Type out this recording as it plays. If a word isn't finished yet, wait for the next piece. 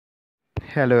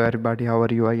Hello everybody, how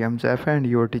are you? I am Jeff and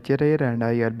your teacher here, and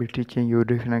I will be teaching you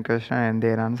different questions and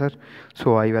their answer.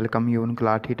 So I welcome you on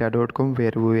classtheta.com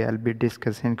where we will be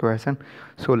discussing question.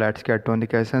 So let's get on the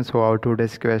question. So our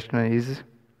today's question is: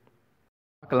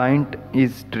 client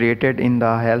is treated in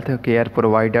the healthcare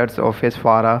provider's office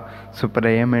for a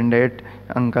sprained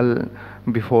ankle.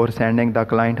 Before sending the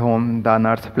client home, the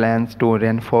nurse plans to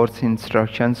reinforce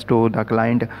instructions to the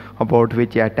client about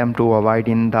which item to avoid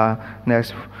in the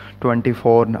next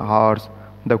 24 hours.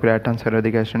 The correct answer of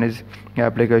the question is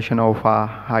application of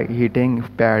a heating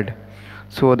pad.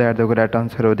 So that the correct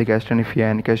answer of the question. If you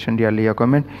have any question, leave a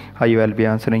comment. I will be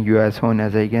answering you as soon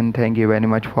as I can. Thank you very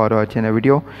much for watching the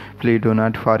video. Please do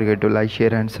not forget to like,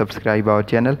 share and subscribe our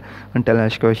channel. Until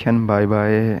next question, bye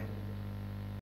bye.